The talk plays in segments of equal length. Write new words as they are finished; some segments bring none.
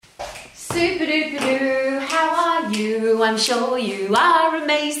Super duper doo, how are you? I'm sure you are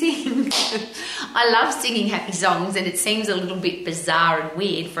amazing. I love singing happy songs, and it seems a little bit bizarre and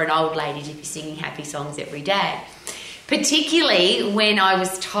weird for an old lady to be singing happy songs every day. Particularly when I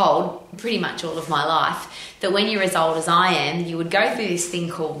was told, pretty much all of my life, that when you're as old as I am, you would go through this thing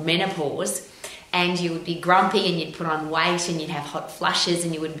called menopause, and you would be grumpy and you'd put on weight and you'd have hot flushes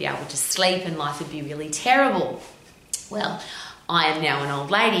and you wouldn't be able to sleep and life would be really terrible. Well, I am now an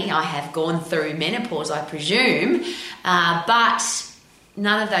old lady. I have gone through menopause, I presume, but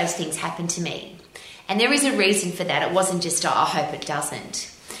none of those things happened to me. And there is a reason for that. It wasn't just, I hope it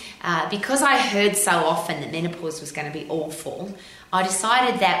doesn't. Because I heard so often that menopause was going to be awful, I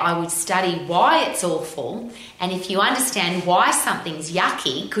decided that I would study why it's awful, and if you understand why something's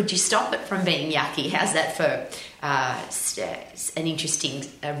yucky, could you stop it from being yucky? How's that for an interesting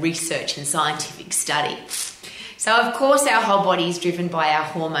research and scientific study? So, of course, our whole body is driven by our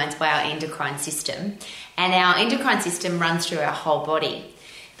hormones, by our endocrine system, and our endocrine system runs through our whole body.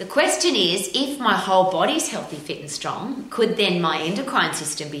 The question is, if my whole body's healthy, fit and strong, could then my endocrine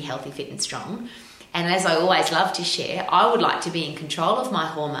system be healthy, fit and strong? And as I always love to share, I would like to be in control of my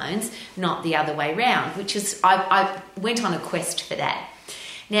hormones, not the other way round, which is, I went on a quest for that.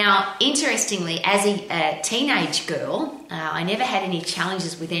 Now, interestingly, as a teenage girl, I never had any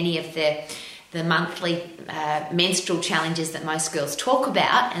challenges with any of the monthly menstrual challenges that most girls talk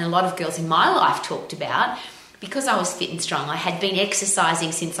about, and a lot of girls in my life talked about. Because I was fit and strong, I had been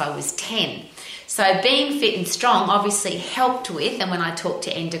exercising since I was 10. So being fit and strong obviously helped with, and when I talk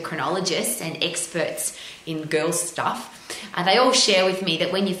to endocrinologists and experts in girls' stuff, they all share with me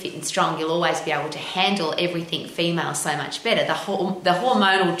that when you're fit and strong, you'll always be able to handle everything female so much better. The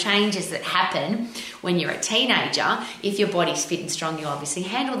hormonal changes that happen when you're a teenager, if your body's fit and strong, you obviously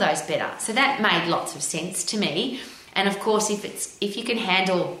handle those better. So that made lots of sense to me. And of course, if you can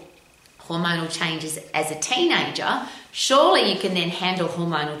handle hormonal changes as a teenager, surely you can then handle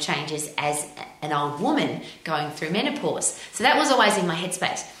hormonal changes as an old woman going through menopause. So that was always in my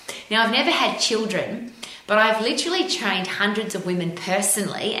headspace. Now, I've never had children, but I've literally trained hundreds of women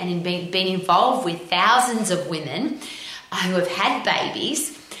personally and been involved with thousands of women who have had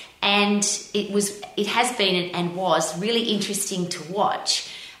babies, and it has been and was really interesting to watch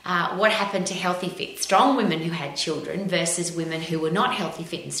what happened to healthy, fit, strong women who had children versus women who were not healthy,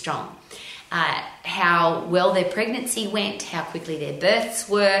 fit and strong. How well their pregnancy went, how quickly their births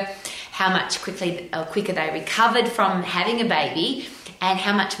were, how much quicker they recovered from having a baby, and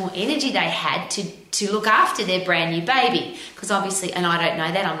how much more energy they had to look after their brand new baby. Because obviously, and I don't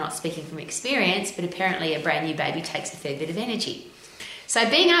know that, I'm not speaking from experience, but apparently a brand new baby takes a fair bit of energy. So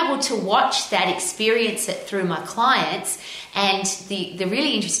being able to watch that, experience it through my clients, and the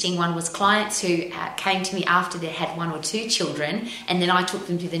really interesting one was clients who came to me after they had one or two children, and then I took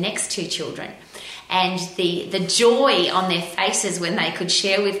them to the next two children. And the joy on their faces when they could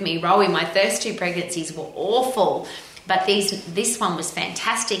share with me, Rowie, my first two pregnancies were awful, but this one was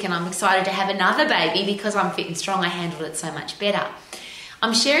fantastic, and I'm excited to have another baby because I'm fit and strong, I handled it so much better.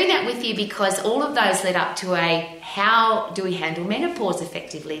 I'm sharing that with you because all of those led up to how do we handle menopause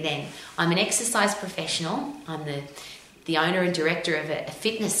effectively then? I'm an exercise professional. I'm the owner and director of a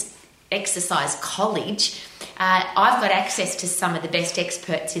fitness exercise college. I've got access to some of the best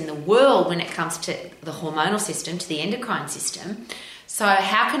experts in the world when it comes to the hormonal system, to the endocrine system. So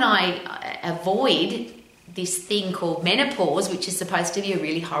how can I avoid this thing called menopause, which is supposed to be a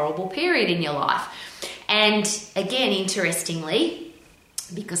really horrible period in your life? And again, interestingly,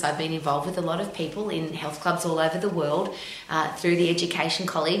 because I've been involved with a lot of people in health clubs all over the world through the education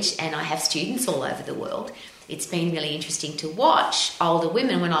college, and I have students all over the world, it's been really interesting to watch older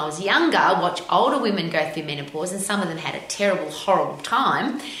women. When I was younger, watch older women go through menopause, and some of them had a terrible, horrible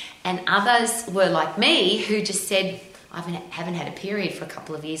time, and others were like me who just said, I haven't had a period for a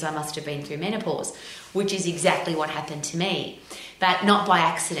couple of years, I must have been through menopause, which is exactly what happened to me, but not by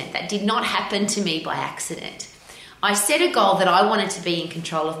accident. That did not happen to me by accident. I set a goal that I wanted to be in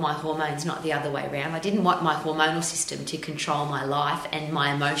control of my hormones, not the other way around. I didn't want my hormonal system to control my life and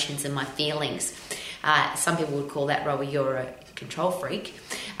my emotions and my feelings. Some people would call that, Rowie, you're a control freak.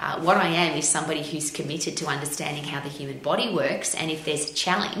 What I am is somebody who's committed to understanding how the human body works, and if there's a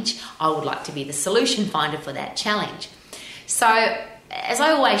challenge, I would like to be the solution finder for that challenge. So, as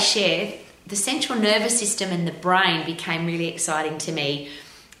I always share, the central nervous system and the brain became really exciting to me.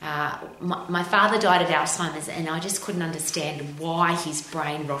 My father died of Alzheimer's, and I just couldn't understand why his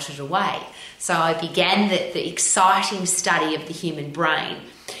brain rotted away. So I began the exciting study of the human brain.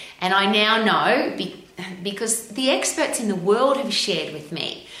 And I now know, because the experts in the world have shared with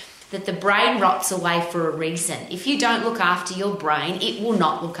me that the brain rots away for a reason. If you don't look after your brain, it will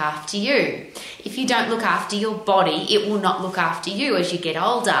not look after you. If you don't look after your body, it will not look after you as you get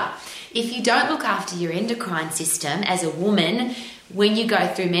older. If you don't look after your endocrine system as a woman, when you go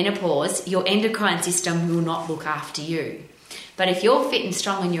through menopause, your endocrine system will not look after you. But if you're fit and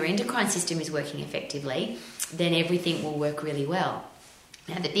strong and your endocrine system is working effectively, then everything will work really well.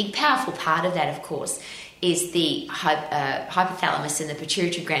 Now, the big powerful part of that, of course, is the hypothalamus and the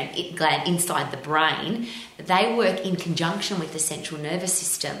pituitary gland inside the brain. They work in conjunction with the central nervous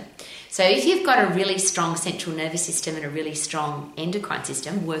system. So if you've got a really strong central nervous system and a really strong endocrine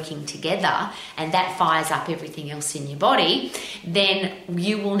system working together, and that fires up everything else in your body, then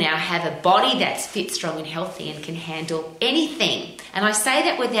you will now have a body that's fit, strong and healthy and can handle anything. And I say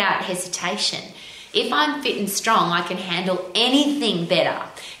that without hesitation. If I'm fit and strong, I can handle anything better.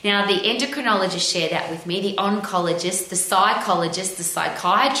 Now, the endocrinologists share that with me, the oncologists, the psychologists, the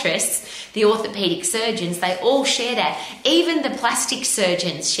psychiatrists, the orthopedic surgeons, they all share that. Even the plastic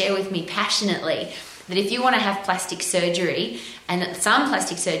surgeons share with me passionately that if you want to have plastic surgery, and some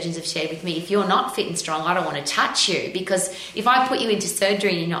plastic surgeons have shared with me, if you're not fit and strong, I don't want to touch you, because if I put you into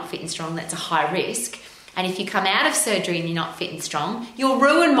surgery and you're not fit and strong, that's a high risk. And if you come out of surgery and you're not fit and strong, you'll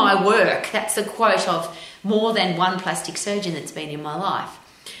ruin my work. That's a quote of more than one plastic surgeon that's been in my life.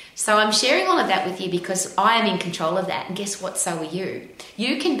 So I'm sharing all of that with you because I am in control of that. And guess what? So are you.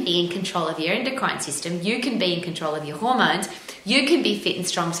 You can be in control of your endocrine system. You can be in control of your hormones. You can be fit and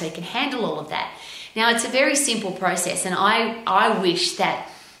strong so you can handle all of that. Now, it's a very simple process. And I wish that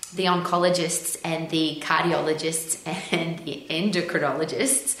the oncologists and the cardiologists and the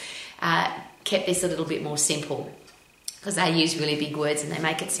endocrinologists kept this a little bit more simple, because they use really big words and they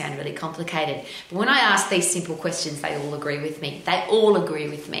make it sound really complicated. But when I ask these simple questions, they all agree with me. They all agree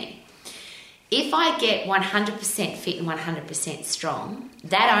with me. If I get 100% fit and 100% strong,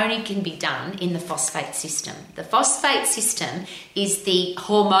 that only can be done in the phosphate system. The phosphate system is the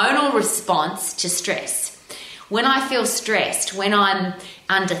hormonal response to stress. When I feel stressed, when I'm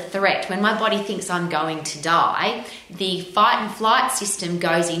under threat, when my body thinks I'm going to die, the fight and flight system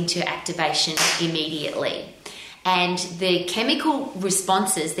goes into activation immediately. And the chemical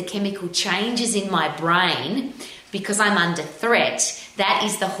responses, the chemical changes in my brain, because I'm under threat, that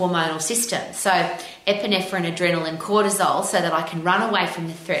is the hormonal system. So epinephrine, adrenaline, cortisol, so that I can run away from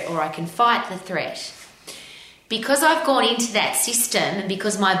the threat or I can fight the threat. Because I've gone into that system and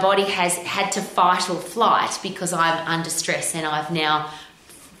because my body has had to fight or flight because I'm under stress and I've now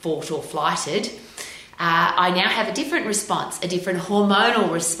fought or flighted, I now have a different response, a different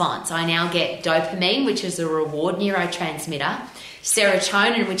hormonal response. I now get dopamine, which is a reward neurotransmitter,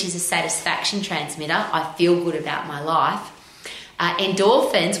 serotonin, which is a satisfaction transmitter. I feel good about my life.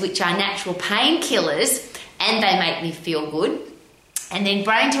 Endorphins, which are natural painkillers, and they make me feel good. And then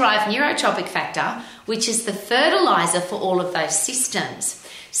brain-derived neurotropic factor, which is the fertilizer for all of those systems.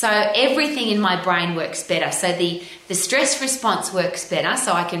 So everything in my brain works better. So the stress response works better,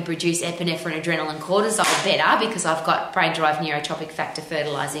 so I can produce epinephrine, adrenaline, cortisol better because I've got brain-derived neurotropic factor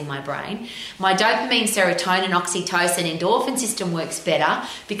fertilizing my brain. My dopamine, serotonin, oxytocin, endorphin system works better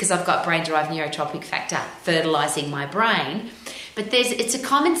because I've got brain-derived neurotropic factor fertilizing my brain. But it's a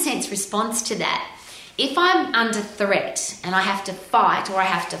common sense response to that. If I'm under threat and I have to fight or I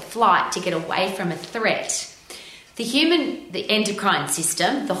have to flight to get away from a threat, the endocrine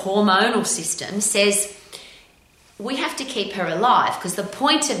system, the hormonal system says we have to keep her alive because the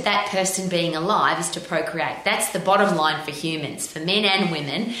point of that person being alive is to procreate. That's the bottom line for humans. For men and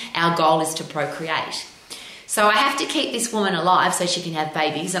women, our goal is to procreate. So I have to keep this woman alive so she can have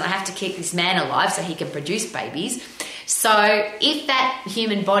babies, and I have to keep this man alive so he can produce babies. So if that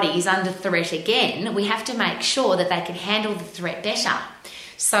human body is under threat again, we have to make sure that they can handle the threat better.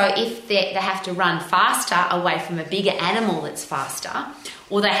 So if they have to run faster away from a bigger animal that's faster,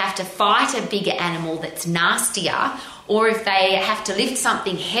 or they have to fight a bigger animal that's nastier, or if they have to lift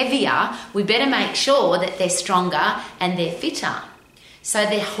something heavier, we better make sure that they're stronger and they're fitter. So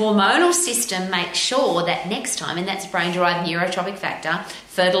the hormonal system makes sure that next time, and that's brain-derived neurotropic factor,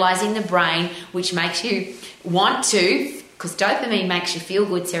 fertilizing the brain, which makes you want to, because dopamine makes you feel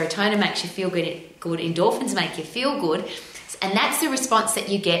good, serotonin makes you feel good, endorphins make you feel good, and that's the response that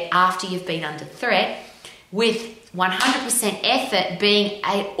you get after you've been under threat, with 100% effort being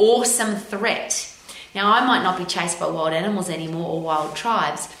an awesome threat. Now, I might not be chased by wild animals anymore or wild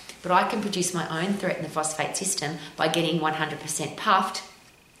tribes, but I can produce my own threat in the phosphate system by getting 100% puffed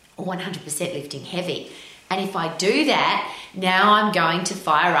or 100% lifting heavy. And if I do that, now I'm going to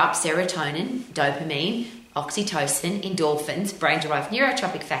fire up serotonin, dopamine, oxytocin, endorphins, brain-derived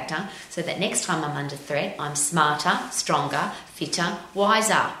neurotropic factor, so that next time I'm under threat, I'm smarter, stronger, fitter,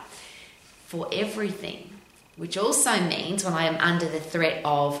 wiser. for everything, which also means when I am under the threat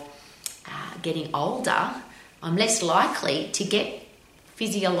of getting older, I'm less likely to get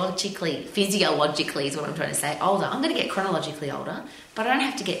physiologically is what I'm trying to say, older. I'm going to get chronologically older, but I don't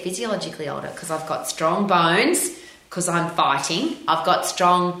have to get physiologically older because I've got strong bones because I'm fighting. I've got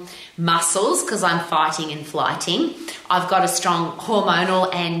strong muscles because I'm fighting and flighting. I've got a strong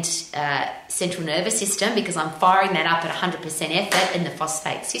hormonal and central nervous system because I'm firing that up at 100% effort in the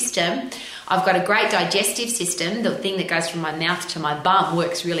phosphate system. I've got a great digestive system. The thing that goes from my mouth to my bum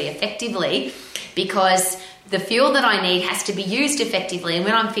works really effectively because the fuel that I need has to be used effectively, and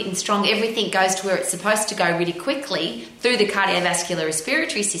when I'm fit and strong, everything goes to where it's supposed to go really quickly through the cardiovascular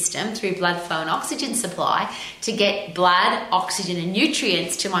respiratory system, through blood flow and oxygen supply, to get blood, oxygen and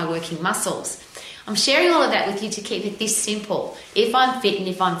nutrients to my working muscles. I'm sharing all of that with you to keep it this simple. If I'm fit and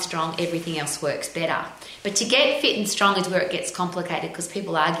if I'm strong, everything else works better. But to get fit and strong is where it gets complicated because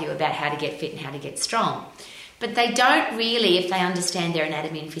people argue about how to get fit and how to get strong. But they don't really if they understand their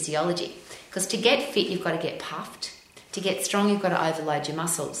anatomy and physiology. Because to get fit, you've got to get puffed. To get strong, you've got to overload your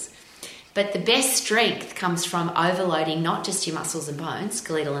muscles. But the best strength comes from overloading not just your muscles and bones,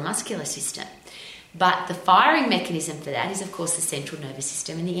 skeletal and muscular system, but the firing mechanism for that is, of course, the central nervous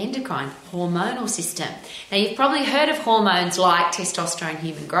system and the endocrine hormonal system. Now, you've probably heard of hormones like testosterone,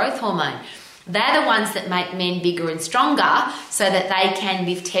 human growth hormone. They're the ones that make men bigger and stronger so that they can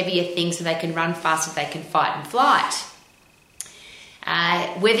lift heavier things, so they can run faster, they can fight and flight.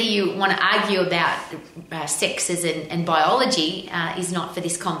 Whether you want to argue about sexes and biology is not for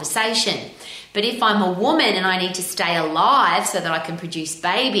this conversation. But if I'm a woman and I need to stay alive so that I can produce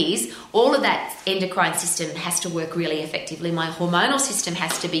babies, all of that endocrine system has to work really effectively. My hormonal system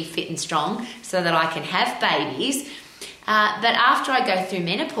has to be fit and strong so that I can have babies. But after I go through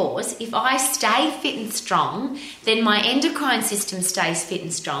menopause, if I stay fit and strong, then my endocrine system stays fit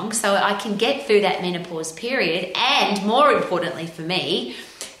and strong so I can get through that menopause period. And more importantly for me,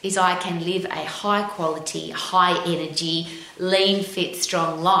 is I can live a high quality, high energy, lean, fit,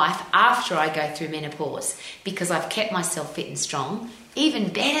 strong life after I go through menopause because I've kept myself fit and strong.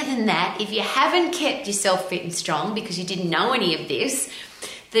 Even better than that, if you haven't kept yourself fit and strong because you didn't know any of this,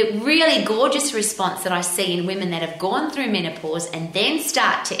 the really gorgeous response that I see in women that have gone through menopause and then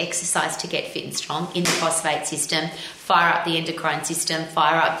start to exercise to get fit and strong in the phosphate system, fire up the endocrine system,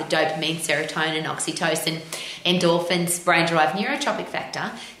 fire up the dopamine, serotonin, oxytocin, endorphins, brain-derived neurotropic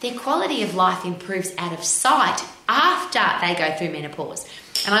factor, their quality of life improves out of sight after they go through menopause.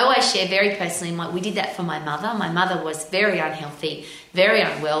 And I always share very personally, we did that for my mother. My mother was very unhealthy, very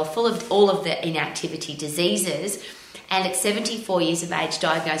unwell, full of all of the inactivity diseases, and at 74 years of age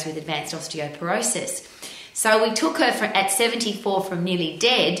diagnosed with advanced osteoporosis. So we took her at 74 from nearly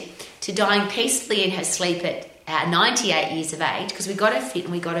dead to dying peacefully in her sleep at 98 years of age because we got her fit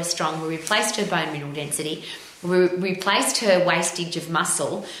and we got her strong. We replaced her bone mineral density. We replaced her wastage of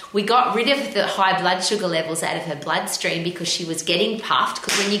muscle. We got rid of the high blood sugar levels out of her bloodstream because she was getting puffed,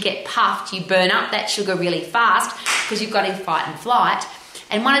 because when you get puffed, you burn up that sugar really fast because you've got to fight and flight.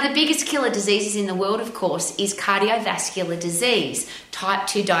 And one of the biggest killer diseases in the world, of course, is cardiovascular disease, type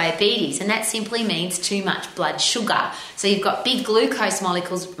 2 diabetes, and that simply means too much blood sugar. So you've got big glucose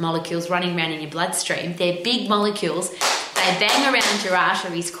molecules running around in your bloodstream. They're big molecules. They bang around your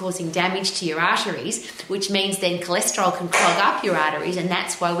arteries, causing damage to your arteries, which means then cholesterol can clog up your arteries, and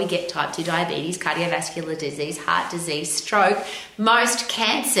that's why we get type 2 diabetes, cardiovascular disease, heart disease, stroke, most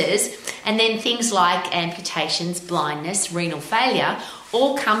cancers, and then things like amputations, blindness, renal failure,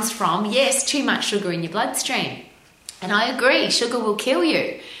 all comes from, yes, too much sugar in your bloodstream. And I agree, sugar will kill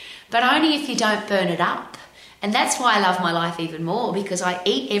you, but only if you don't burn it up. And that's why I love my life even more, because I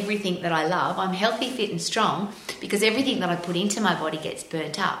eat everything that I love. I'm healthy, fit and strong because everything that I put into my body gets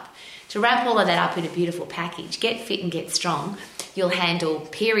burnt up. To wrap all of that up in a beautiful package, get fit and get strong, you'll handle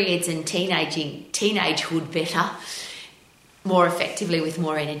periods and teenagehood better, more effectively with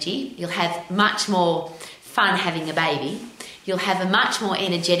more energy. You'll have much more fun having a baby. You'll have a much more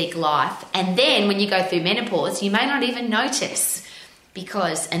energetic life. And then when you go through menopause, you may not even notice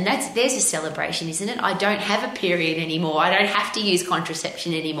because, and there's a celebration, isn't it? I don't have a period anymore. I don't have to use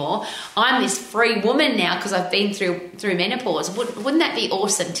contraception anymore. I'm this free woman now because I've been through menopause. Wouldn't that be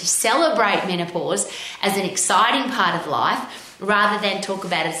awesome to celebrate menopause as an exciting part of life rather than talk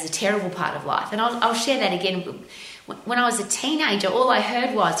about it as a terrible part of life? And I'll share that again. When I was a teenager, all I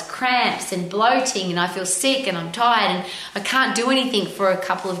heard was cramps and bloating and I feel sick and I'm tired and I can't do anything for a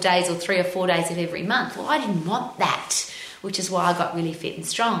couple of days or 3 or 4 days of every month. Well, I didn't want that, which is why I got really fit and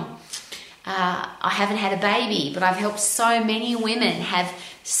strong. I haven't had a baby, but I've helped so many women have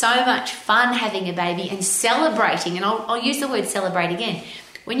so much fun having a baby and celebrating. And I'll use the word celebrate again.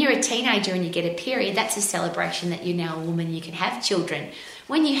 When you're a teenager and you get a period, that's a celebration that you're now a woman, you can have children.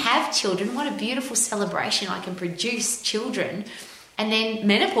 When you have children, what a beautiful celebration. I can produce children. And then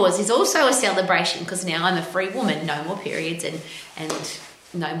menopause is also a celebration because now I'm a free woman, no more periods and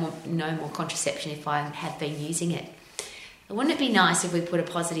no more contraception if I have been using it. Wouldn't it be nice if we put a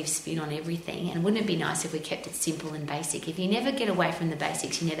positive spin on everything? And wouldn't it be nice if we kept it simple and basic? If you never get away from the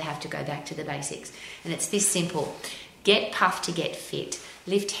basics, you never have to go back to the basics. And it's this simple. Get puffed to get fit.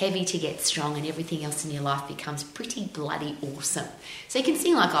 Lift heavy to get strong, and everything else in your life becomes pretty bloody awesome. So you can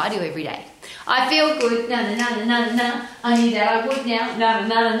sing like I do every day. I feel good, na na na na na na. I knew that I would now, na na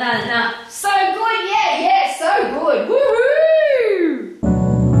na na na na. So good, yeah, so good, woohoo!